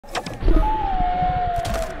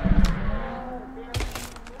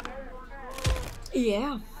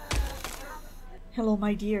Yeah. Hello,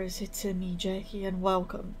 my dears. It's me, Jackie, and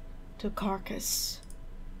welcome to Carcass.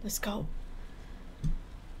 Let's go.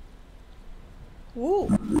 Ooh.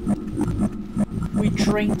 We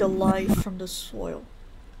drained the life from the soil.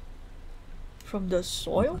 From the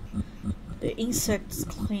soil? The insects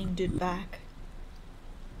claimed it back.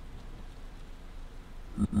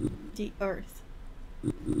 The earth.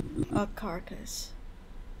 A carcass.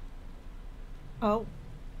 Oh.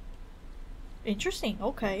 Interesting,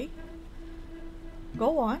 okay.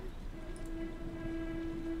 Go on.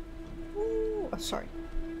 Ooh, sorry.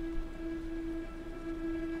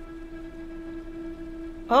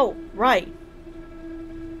 Oh, right.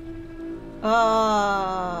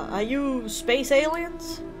 Are you space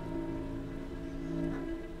aliens?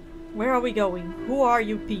 Where are we going? Who are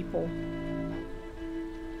you people?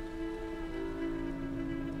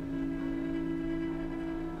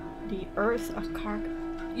 The earth of Carcass.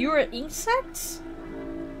 You're insects?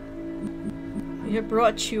 We have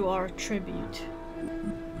brought you our tribute.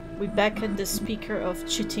 We beckon the speaker of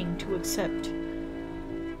cheating to accept.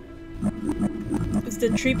 Is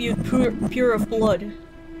the tribute pure of blood?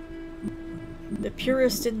 The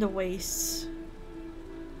purest in the wastes.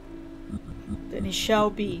 Then it shall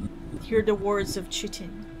be. Hear the words of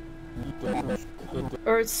cheating.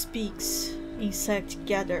 Earth speaks, insect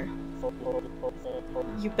gather.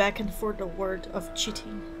 You beckon for the word of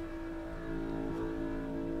cheating.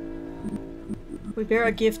 We bear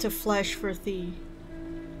a gift of flesh for thee.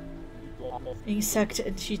 Insect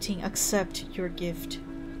and cheating accept your gift.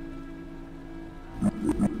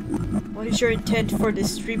 What is your intent for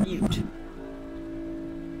this tribute?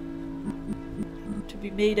 To be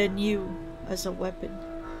made anew as a weapon.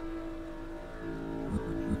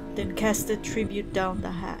 Then cast the tribute down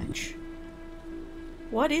the hatch.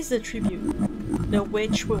 What is the tribute? The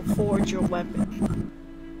witch will forge your weapon.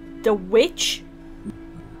 The witch?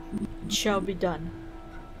 It shall be done.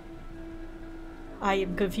 I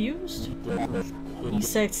am confused.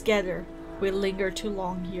 Insects gather. We linger too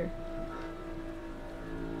long here.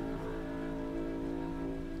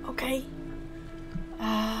 Okay.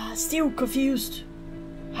 Still confused.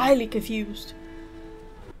 Highly confused.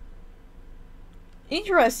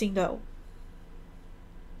 Interesting though.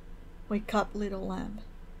 Wake up, little lamb.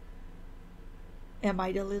 Am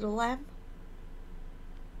I the little lamb?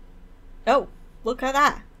 Oh, look at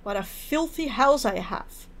that. What a filthy house I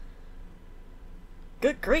have.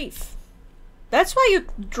 Good grief. That's why you're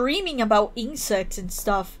dreaming about insects and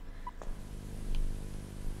stuff.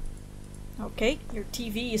 Okay, your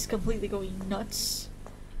TV is completely going nuts.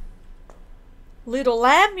 Little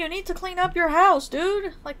lamb, you need to clean up your house,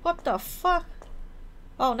 dude. Like, what the fuck?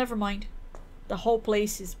 Oh, never mind. The whole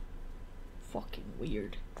place is fucking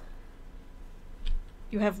weird.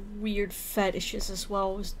 You have weird fetishes as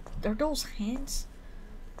well. Are those hands?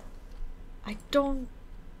 I don't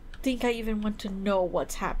think I even want to know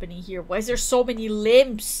what's happening here. Why is there so many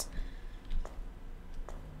limbs?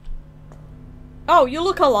 Oh, you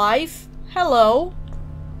look alive. Hello.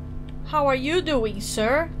 How are you doing,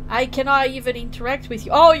 sir? I cannot even interact with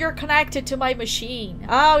you. Oh, you're connected to my machine.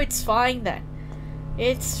 Oh, it's fine then.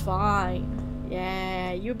 It's fine.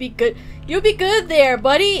 Yeah, you be good. You be good there,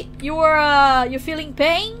 buddy. You feeling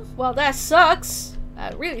pain? Well, that sucks.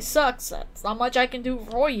 That really sucks. That's not much I can do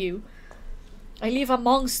for you. I live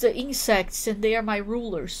amongst the insects and they are my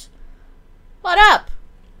rulers. What up?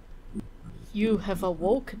 You have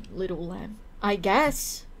awoken, little lamb. I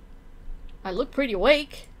guess. I look pretty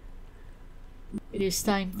awake. It is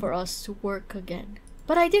time for us to work again.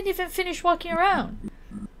 But I didn't even finish walking around.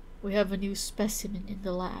 We have a new specimen in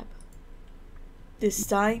the lab. This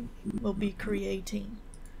time, we'll be creating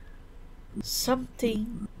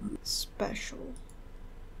something special.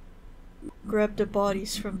 Grab the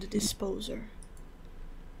bodies from the disposer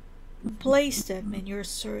and place them in your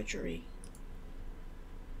surgery.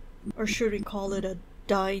 Or should we call it a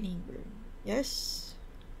dining room? Yes?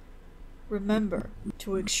 Remember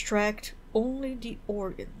to extract only the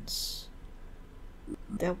organs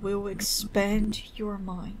that will expand your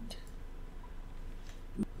mind.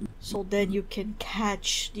 So then you can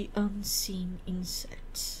catch the unseen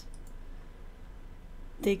insects.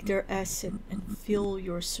 Take their acid and fill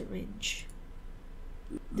your syringe.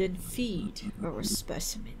 Then feed our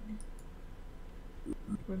specimen.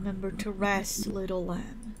 Remember to rest, little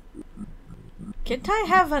lamb. Can't I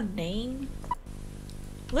have a name?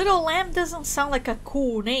 Little lamb doesn't sound like a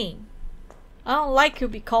cool name. I don't like to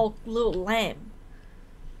be called little lamb.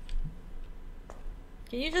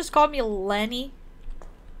 Can you just call me Lenny?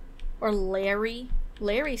 Or Larry?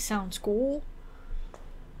 Larry sounds cool.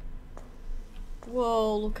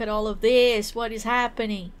 Whoa, look at all of this. What is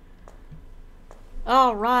happening?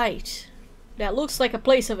 Alright. That looks like a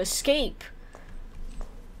place of escape.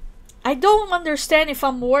 I don't understand if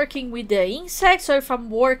I'm working with the insects or if I'm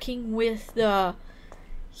working with the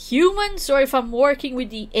humans or if I'm working with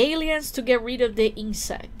the aliens to get rid of the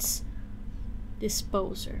insects.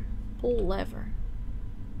 Disposer. Pull lever.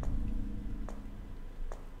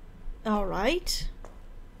 Alright.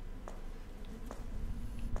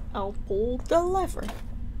 I'll pull the lever.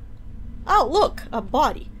 Oh, look! A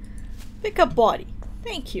body. Pick a body.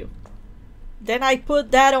 Thank you. Then I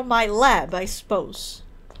put that on my lab, I suppose.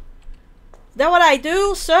 Is that what I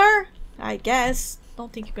do, sir? I guess.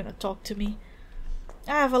 Don't think you're gonna talk to me.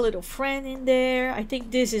 I have a little friend in there. I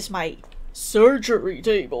think this is my surgery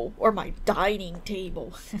table. Or my dining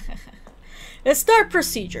table. Let's start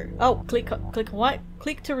procedure. Oh, click on what?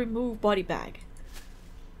 Click to remove body bag.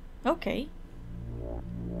 Okay.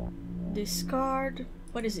 Discard.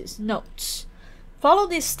 What is this? Notes. Follow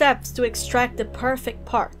these steps to extract the perfect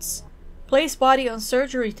parts. Place body on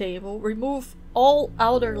surgery table. Remove all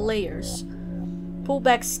outer layers. Pull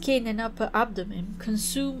back skin and upper abdomen.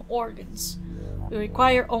 Consume organs. We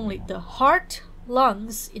require only the heart,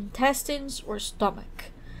 lungs, intestines, or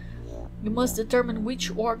stomach. You must determine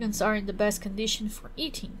which organs are in the best condition for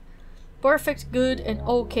eating. Perfect, good, and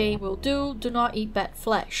okay will do. Do not eat bad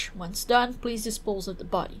flesh. Once done, please dispose of the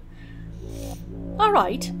body.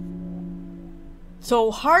 Alright.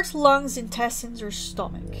 So, heart, lungs, intestines, or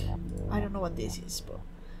stomach. I don't know what this is, but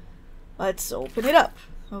let's open it up.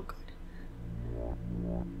 Oh god.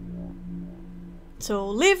 So,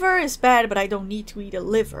 liver is bad, but I don't need to eat a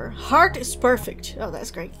liver. Heart is perfect. Oh,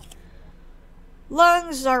 that's great.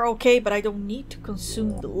 Lungs are okay, but I don't need to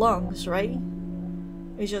consume the lungs, right?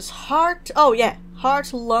 It's just heart. Oh, yeah.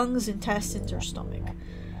 Heart, lungs, intestines, or stomach.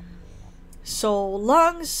 So,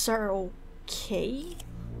 lungs are okay.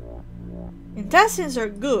 Intestines are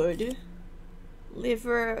good.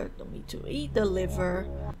 Liver, don't need to eat the liver.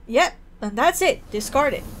 Yep, and that's it.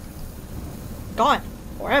 Discard it. Gone.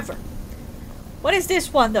 Forever. What is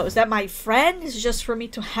this one though? Is that my friend? Is it just for me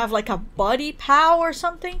to have like a body pow or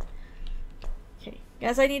something? Okay,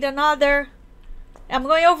 guess I need another. I'm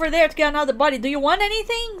going over there to get another body. Do you want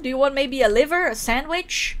anything? Do you want maybe a liver? A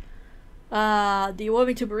sandwich? Do you want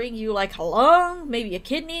me to bring you like a lung? Maybe a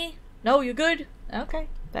kidney? No, you good? Okay,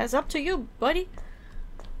 that's up to you, buddy.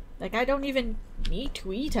 Like, I don't even need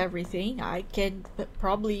to eat everything. I can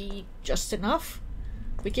probably just enough.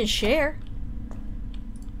 We can share.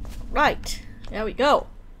 Right, there we go.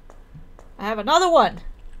 I have another one.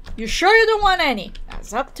 You sure you don't want any?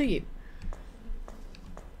 That's up to you.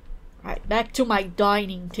 Right, back to my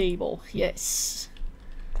dining table. Yes.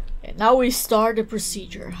 And now we start the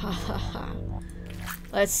procedure. Ha ha ha.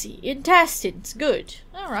 Let's see. Intestines. Good.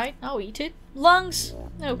 Alright, I'll eat it. Lungs.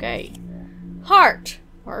 Okay. Heart.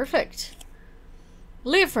 Perfect.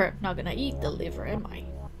 Liver. Not gonna eat the liver, am I?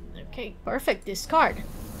 Okay, perfect. Discard.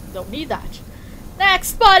 Don't need that.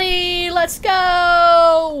 Next body! Let's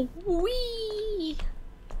go! Whee!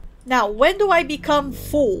 Now, when do I become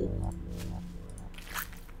full?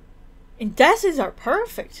 Intestines are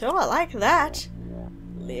perfect. Oh, I like that.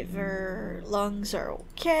 Liver, lungs are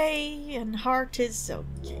okay, and heart is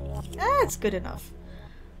okay. That's good enough.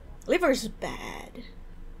 Liver's bad.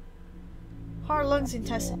 Heart, lungs,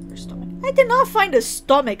 intestine, or stomach. I did not find a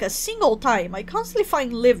stomach a single time. I constantly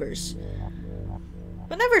find livers,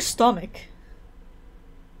 but never stomach.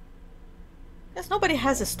 Guess nobody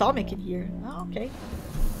has a stomach in here. Oh, okay.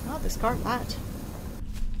 I'll discard that.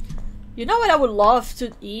 You know what I would love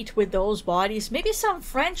to eat with those bodies? Maybe some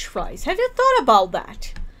French fries. Have you thought about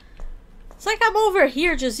that? It's like I'm over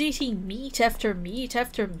here just eating meat after meat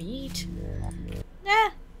after meat.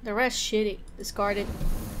 Nah, the rest shitty. Discard it.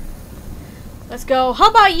 Let's go. How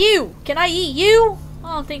about you? Can I eat you?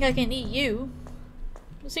 I don't think I can eat you.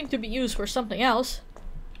 You seem to be used for something else.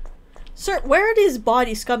 Sir, where are these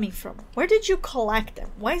bodies coming from? Where did you collect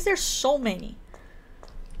them? Why is there so many?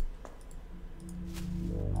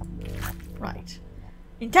 Right.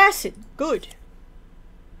 Intestine. Good.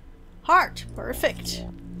 Heart. Perfect.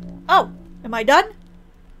 Oh, am I done?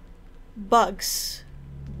 Bugs.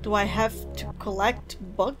 Do I have to collect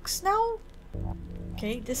bugs now?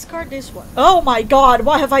 Okay, discard this one. Oh my god,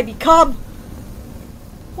 what have I become?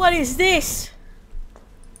 What is this?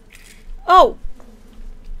 Oh.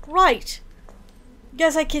 Right.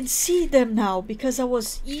 Guess I can see them now because I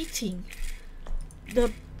was eating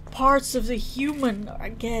the parts of the human, I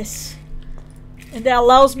guess. And that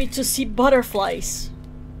allows me to see butterflies.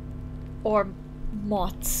 Or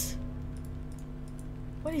moths.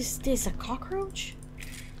 What is this? A cockroach?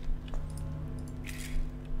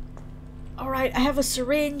 Alright, I have a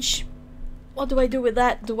syringe. What do I do with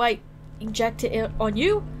that? Do I inject it on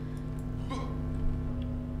you?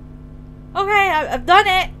 Okay, I've done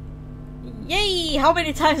it! Yay! How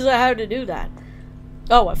many times do I have to do that?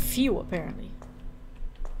 Oh, a few apparently.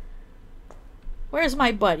 Where's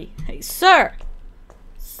my buddy? Hey, sir!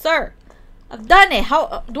 Sir! I've done it!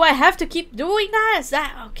 How do I have to keep doing that? Is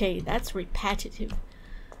that okay? That's repetitive.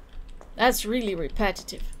 That's really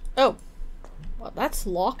repetitive. Oh. Well, that's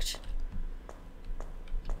locked.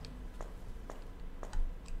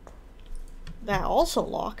 That also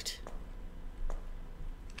locked.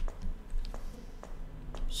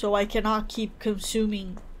 So I cannot keep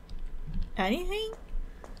consuming anything?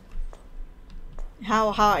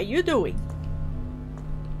 How are you doing?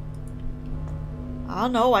 I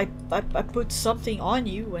don't know, I put something on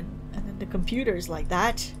you and then the computer's like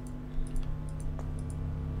that.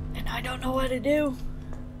 And I don't know what to do.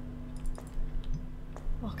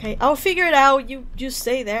 Okay, I'll figure it out. You just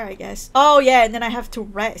stay there, I guess. Oh yeah, and then I have to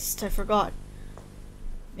rest. I forgot.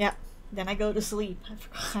 Yeah, then I go to sleep. I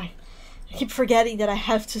forgot. I keep forgetting that I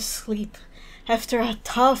have to sleep after a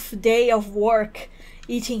tough day of work,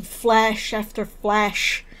 eating flesh after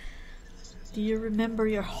flesh. Do you remember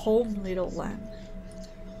your home, little lamb?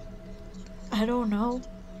 I don't know.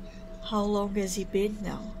 How long has he been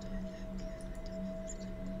now?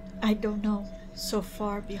 I don't know. So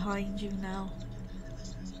far behind you now.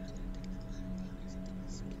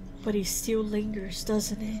 But he still lingers,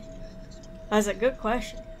 doesn't he? That's a good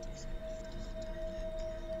question.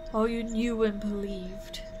 All you knew and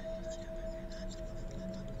believed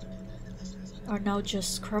are now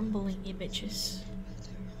just crumbling images.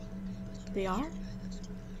 They are?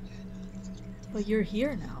 But you're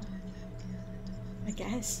here now. I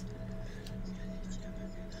guess.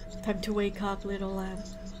 Time to wake up, little lamb.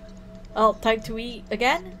 Oh, time to eat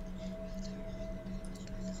again?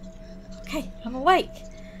 Okay, I'm awake.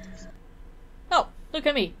 Oh, look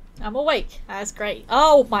at me. I'm awake. That's great.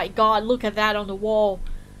 Oh my god, look at that on the wall.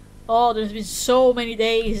 Oh, there's been so many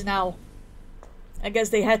days now. I guess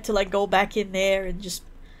they had to like go back in there and just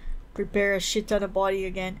prepare a shit ton of body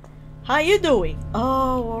again. How you doing?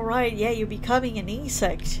 Oh, alright. Yeah, you're becoming an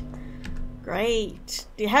insect. Great.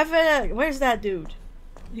 Do you have a... Where's that dude?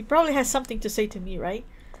 He probably has something to say to me, right?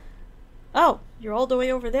 Oh, you're all the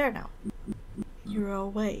way over there now. You're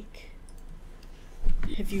awake.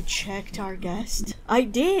 Have you checked our guest? I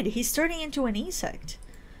did. He's turning into an insect.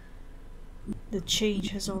 The change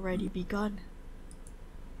has already begun.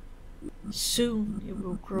 Soon it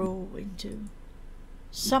will grow into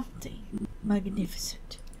something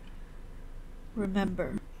magnificent.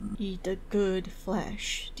 Remember, eat the good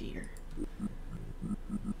flesh, dear.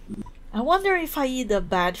 I wonder if I eat the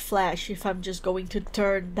bad flesh, if I'm just going to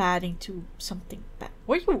turn that into something bad.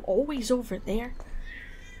 Were you always over there?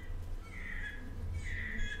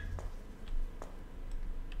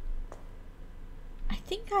 I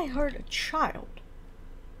think I heard a child.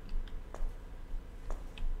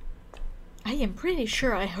 I am pretty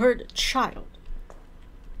sure I heard a child.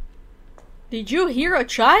 Did you hear a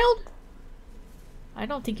child? I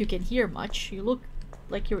don't think you can hear much. You look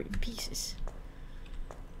like you're in pieces.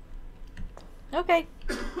 Okay.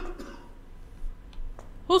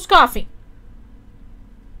 Who's coughing?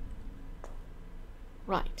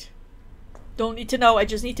 Right. Don't need to know. I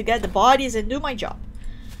just need to get the bodies and do my job.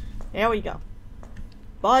 There we go.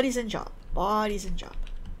 Bodies and job. Bodies and job.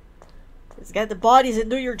 Let's get the bodies and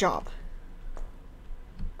do your job.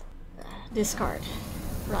 Discard.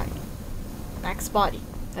 Right. Next body.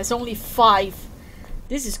 That's only 5.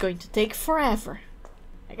 This is going to take forever.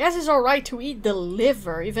 I guess it's alright to eat the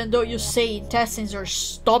liver, even though you say intestines or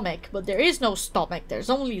stomach, but there is no stomach, there's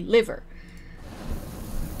only liver.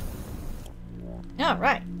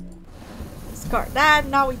 Alright. Discard that.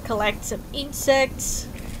 Now we collect some insects.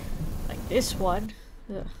 Like this one.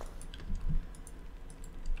 Ugh.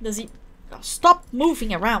 Does he... Oh, stop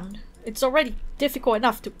moving around. It's already difficult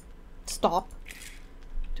enough to stop.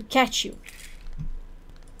 To catch you.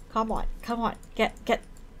 Come on, come on. Get...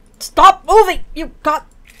 Stop moving! You god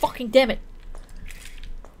fucking damn it.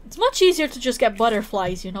 It's much easier to just get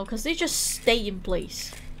butterflies, you know, because they just stay in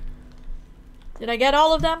place. Did I get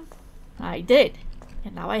all of them? I did.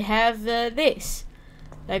 And now I have this.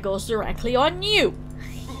 That goes directly on you.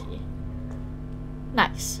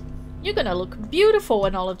 Nice. You're gonna look beautiful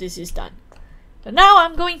when all of this is done. But now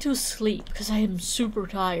I'm going to sleep, because I am super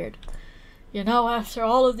tired. You know, after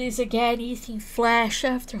all of this again, eating flesh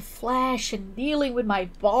after flesh and dealing with my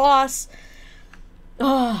boss.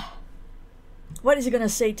 What is he gonna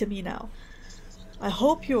say to me now? I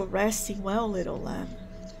hope you're resting well, little lamb.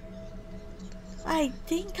 I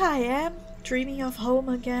think I am dreaming of home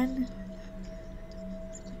again.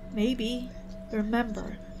 Maybe.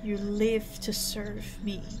 Remember, You live to serve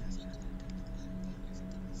me.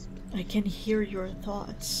 I can hear your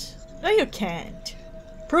thoughts. No, you can't.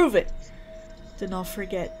 Prove it. Do not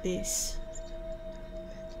forget this.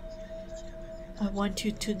 I want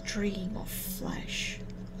you to dream of flesh.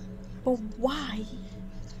 But why?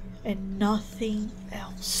 And nothing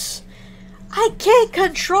else. I can't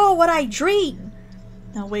control what I dream.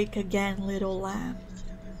 Now wake again, little lamb.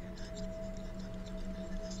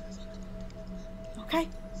 Okay,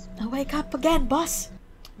 now wake up again, boss.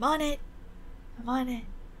 I'm on it. I'm on it.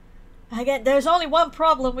 Again, there's only one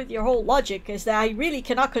problem with your whole logic, is that I really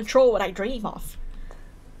cannot control what I dream of.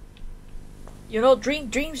 You know,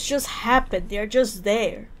 dreams just happen. They're just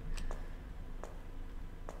there.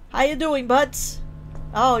 How you doing, buds?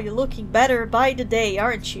 Oh, you're looking better by the day,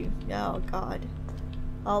 aren't you? Oh, God.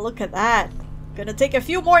 Oh, look at that. Gonna take a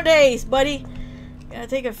few more days, buddy. Gonna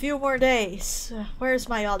take a few more days. Where's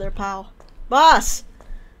my other pal? Boss!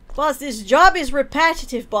 Boss, this job is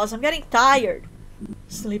repetitive, boss. I'm getting tired.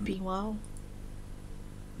 Sleeping well.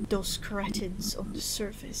 Those cretins on the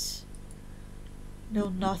surface know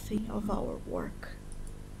nothing of our work.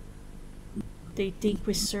 They think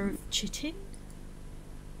we serve cheating?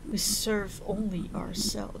 We serve only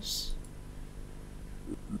ourselves.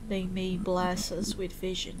 They may bless us with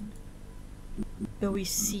vision, but we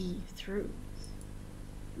see through.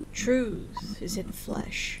 Truth is in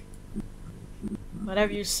flesh.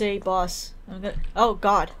 Whatever you say, boss. Oh,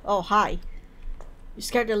 God. Oh, hi. You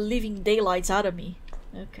scared the living daylights out of me.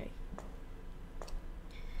 Okay.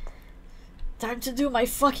 Time to do my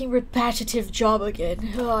fucking repetitive job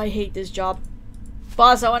again. Oh, I hate this job.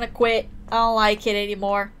 Boss, I wanna quit. I don't like it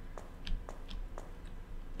anymore.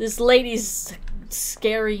 This lady's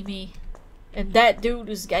scaring me. And that dude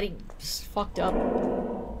is getting fucked up.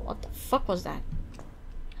 What the fuck was that?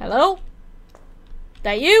 Hello?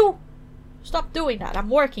 That you? Stop doing that. I'm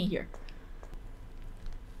working here.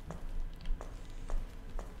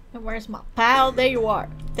 And where's my pal? There you are.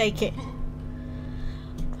 Take it.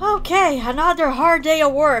 Okay, another hard day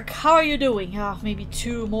of work. How are you doing? Oh, maybe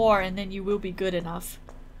 2 more and then you will be good enough.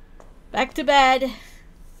 Back to bed.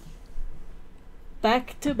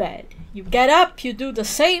 Back to bed. You get up, you do the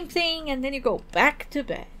same thing, and then you go back to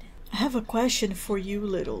bed. I have a question for you,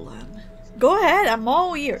 little lamb. Go ahead, I'm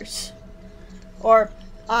all ears. Or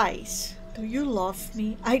eyes. Do you love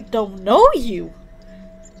me? I don't know you.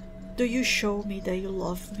 Do you show me that you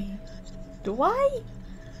love me? Do I?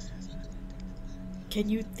 Can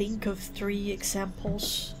you think of 3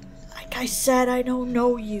 examples? Like I said, I don't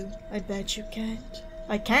know you. I bet you can't.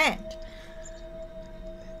 I can't.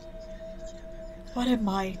 What am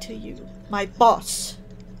I to you? My boss.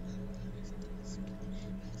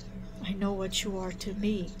 I know what you are to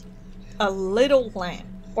me. A little lamb.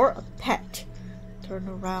 Or a pet. Turn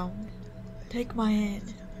around. Take my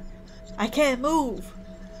hand. I can't move.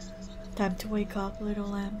 Time to wake up, little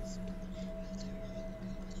lamb.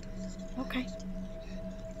 Okay.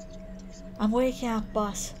 I'm waking up,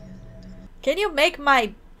 boss. Can you make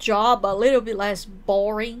my job a little bit less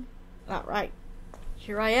boring? Alright.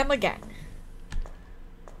 Here I am again.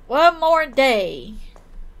 One more day.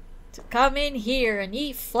 To come in here and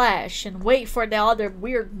eat flesh and wait for the other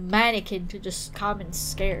weird mannequin to just come and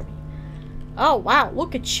scare me. Oh wow,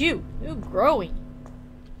 look at you. You're growing.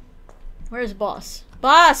 Where's boss?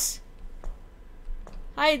 Boss!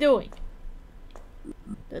 How you doing?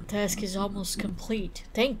 The task is almost complete.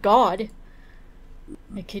 Thank God.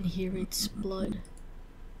 I can hear its blood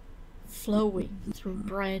flowing through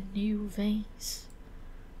brand new veins.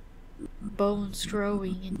 Bones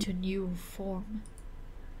growing into new form.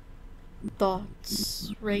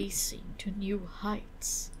 Thoughts racing to new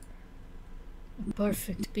heights. A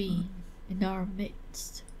perfect being in our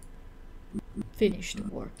midst. Finish the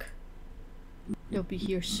work. They'll be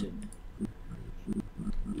here soon.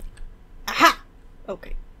 Aha!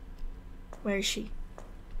 Okay. Where is she?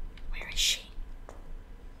 Where is she?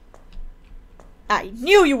 I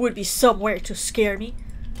knew you would be somewhere to scare me.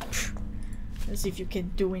 As if you can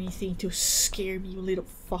do anything to scare me, you little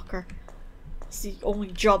fucker. It's the only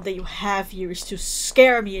job that you have here is to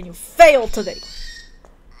scare me, and you failed today.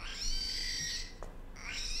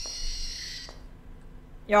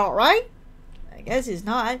 You alright? I guess he's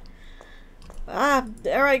not.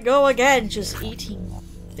 There I go again, just eating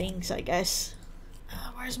things, I guess.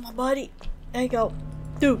 Where's my buddy? There you go.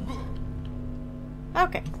 Dude.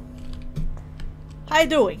 Okay. How you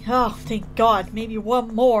doing? Oh, thank God. Maybe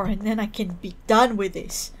one more and then I can be done with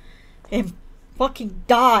this. And fucking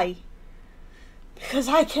die. Because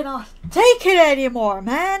I cannot take it anymore,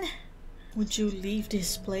 man. Would you leave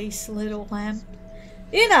this place, little lamb?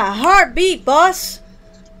 In a heartbeat, boss.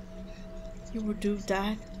 You would do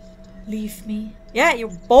that? Leave me. Yeah, you're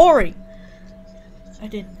boring. I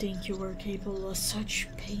didn't think you were capable of such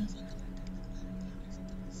pain.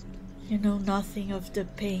 You know nothing of the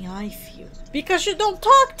pain I feel. Because you don't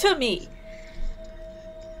talk to me!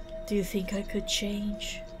 Do you think I could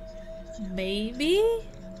change? Maybe?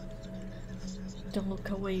 Don't look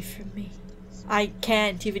away from me. I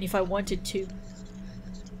can't, even if I wanted to.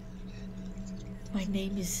 My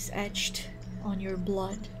name is etched on your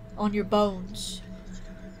blood, on your bones.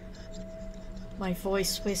 My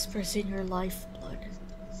voice whispers in your lifeblood.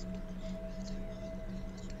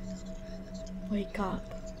 Wake up.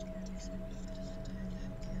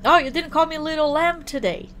 Oh, you didn't call me Little Lamb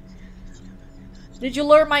today. Did you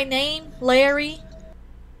learn my name, Larry?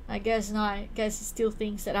 I guess not. I guess he still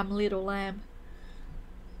thinks that I'm Little Lamb.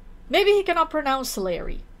 Maybe he cannot pronounce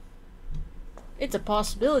Larry. It's a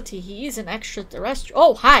possibility he is an extraterrestrial.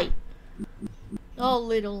 Oh, hi! Oh,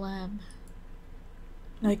 Little Lamb.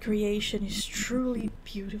 My creation is truly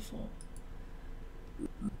beautiful.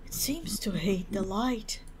 It seems to hate the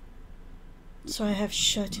light, so I have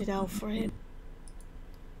shut it out for him.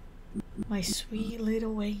 My sweet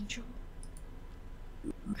little angel,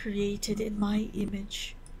 created in my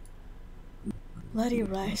image. Let it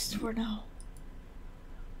rest for now.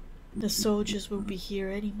 The soldiers will be here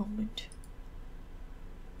any moment.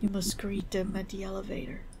 You must greet them at the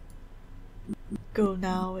elevator. Go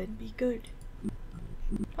now and be good.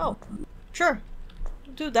 Oh, sure.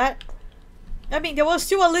 I'll do that. I mean, there was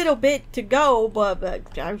still a little bit to go,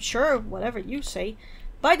 but I'm sure whatever you say.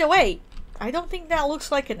 By the way, I don't think that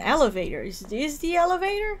looks like an elevator. Is this the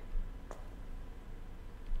elevator?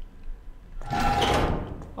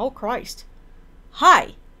 Oh, Christ.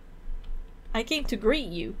 Hi. I came to greet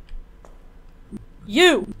you.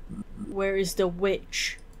 You! Where is the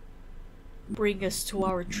witch? Bring us to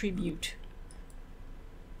our tribute.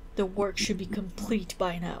 The work should be complete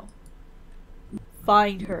by now.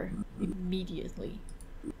 Find her immediately.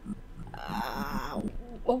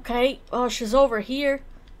 Okay. Oh, she's over here.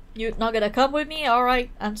 You're not gonna come with me?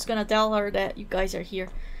 Alright. I'm just gonna tell her that you guys are here.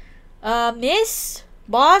 Miss?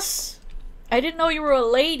 Boss? I didn't know you were a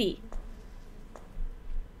lady.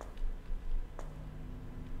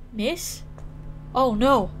 Miss? Oh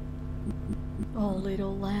no. Oh,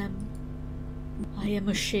 little lamb. I am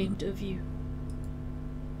ashamed of you.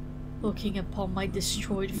 Looking upon my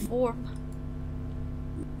destroyed form,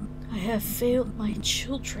 I have failed my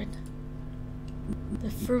children, the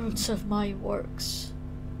fruits of my works,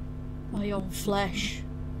 my own flesh,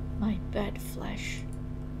 my bad flesh.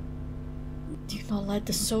 Do not let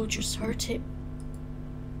the soldiers hurt him.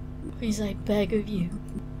 Please, I beg of you.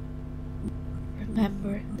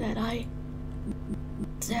 Remember that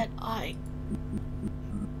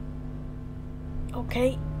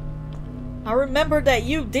Okay. I remember that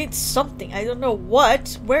you did something. I don't know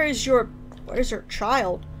what. Where's your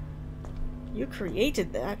child? You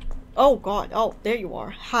created that. Oh god. Oh, there you are.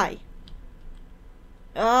 Hi.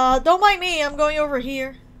 Don't mind me. I'm going over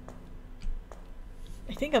here.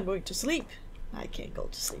 I think I'm going to sleep. I can't go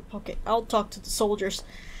to sleep. Okay, I'll talk to the soldiers.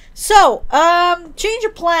 So, change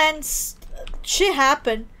of plans. Shit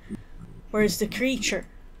happened. Where's the creature?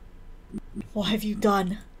 What have you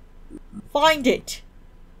done? Find it.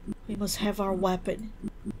 We must have our weapon.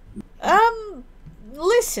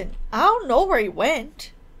 Listen, I don't know where he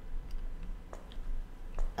went.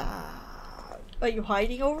 Are you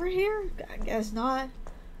hiding over here? I guess not.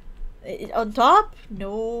 On top?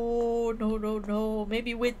 No, no, no, no.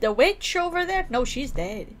 Maybe with the witch over there? No, she's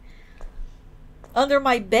dead. Under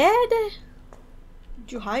my bed?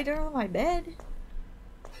 Did you hide her under my bed?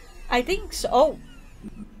 I think so. Oh.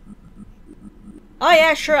 Oh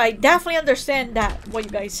yeah, sure. I definitely understand that. What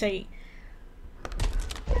you guys say.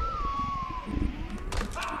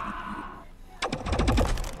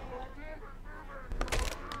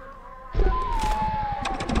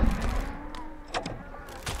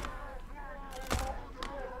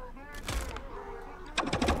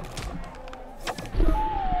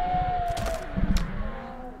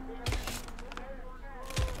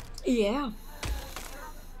 Yeah.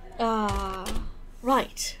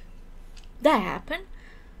 Right. That happened.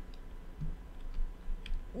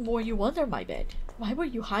 Were you under my bed? Why were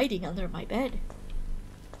you hiding under my bed?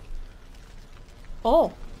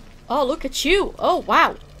 Oh. Oh, look at you. Oh,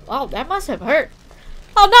 wow. Wow, that must have hurt.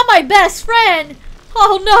 Oh, not my best friend.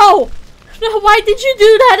 Oh, no. No, why did you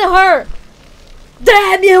do that to her?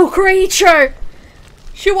 Damn you, creature.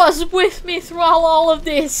 She was with me throughout all of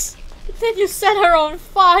this. Then you set her on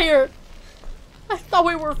fire. I thought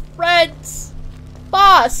we were friends.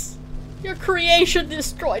 Boss, your creation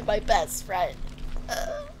destroyed my best friend.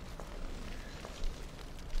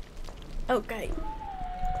 Okay.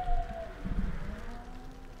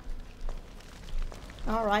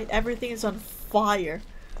 Alright, everything is on fire.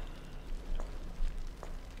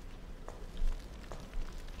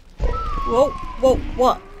 Whoa, whoa,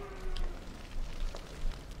 what?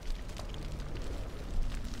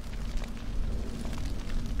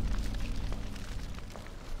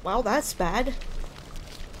 Well, that's bad.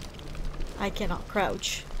 I cannot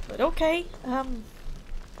crouch. But okay,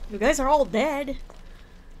 you guys are all dead.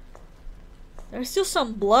 There's still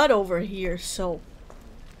some blood over here, so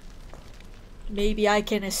maybe I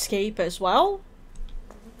can escape as well?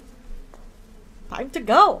 Time to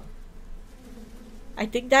go. I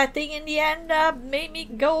think that thing in the end made me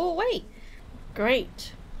go away.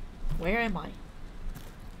 Great. Where am I?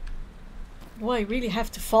 Do I really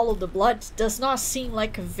have to follow the blood? Does not seem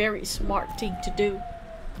like a very smart thing to do.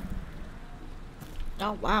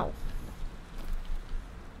 Oh wow.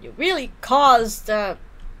 You really caused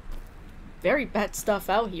very bad stuff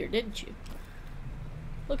out here, didn't you?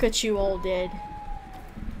 Look at you all dead.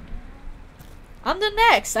 I'm the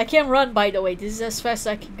next! I can't run, by the way. This is as fast as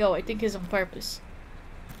I can go. I think it's on purpose.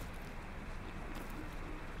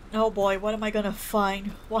 Oh boy, what am I gonna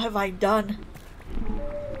find? What have I done?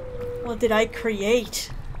 What did I create?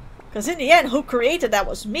 Because in the end, who created that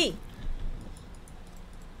was me.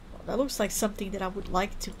 Well, that looks like something that I would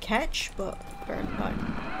like to catch, but apparently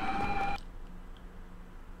not.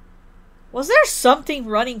 Was there something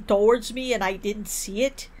running towards me and I didn't see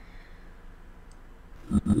it?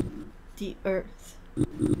 The Earth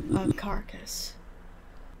of Carcass.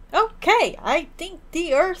 Okay, I think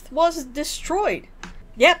the Earth was destroyed.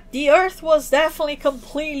 Yep, the Earth was definitely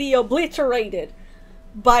completely obliterated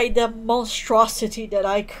by the monstrosity that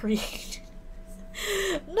I created.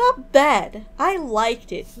 Not bad. I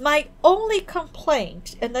liked it. My only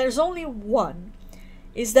complaint, and there's only one,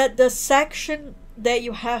 is that the section that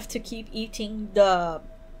you have to keep eating the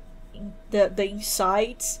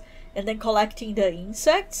insides and then collecting the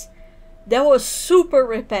insects, that was super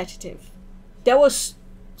repetitive. That was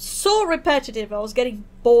so repetitive. I was getting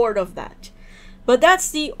bored of that. But that's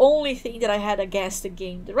the only thing that I had against the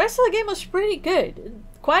game. The rest of the game was pretty good.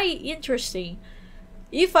 Quite interesting.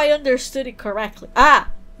 If I understood it correctly. Ah!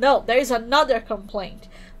 No, there is another complaint.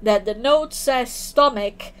 That the note says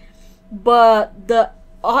stomach, but the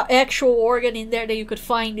actual organ in there that you could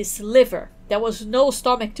find is liver. There was no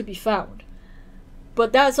stomach to be found.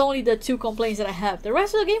 But that's only the two complaints that I have. The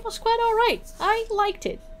rest of the game was quite alright. I liked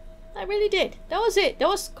it. I really did. That was it. That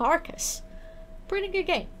was Carcass. Pretty good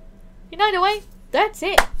game. And either way, that's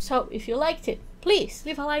it. So if you liked it, please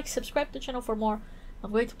leave a like, subscribe to the channel for more.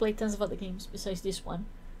 I'm going to play tons of other games besides this one.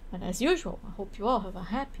 And as usual, I hope you all have a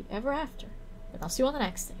happy ever after. And I'll see you on the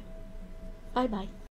next day. Bye bye.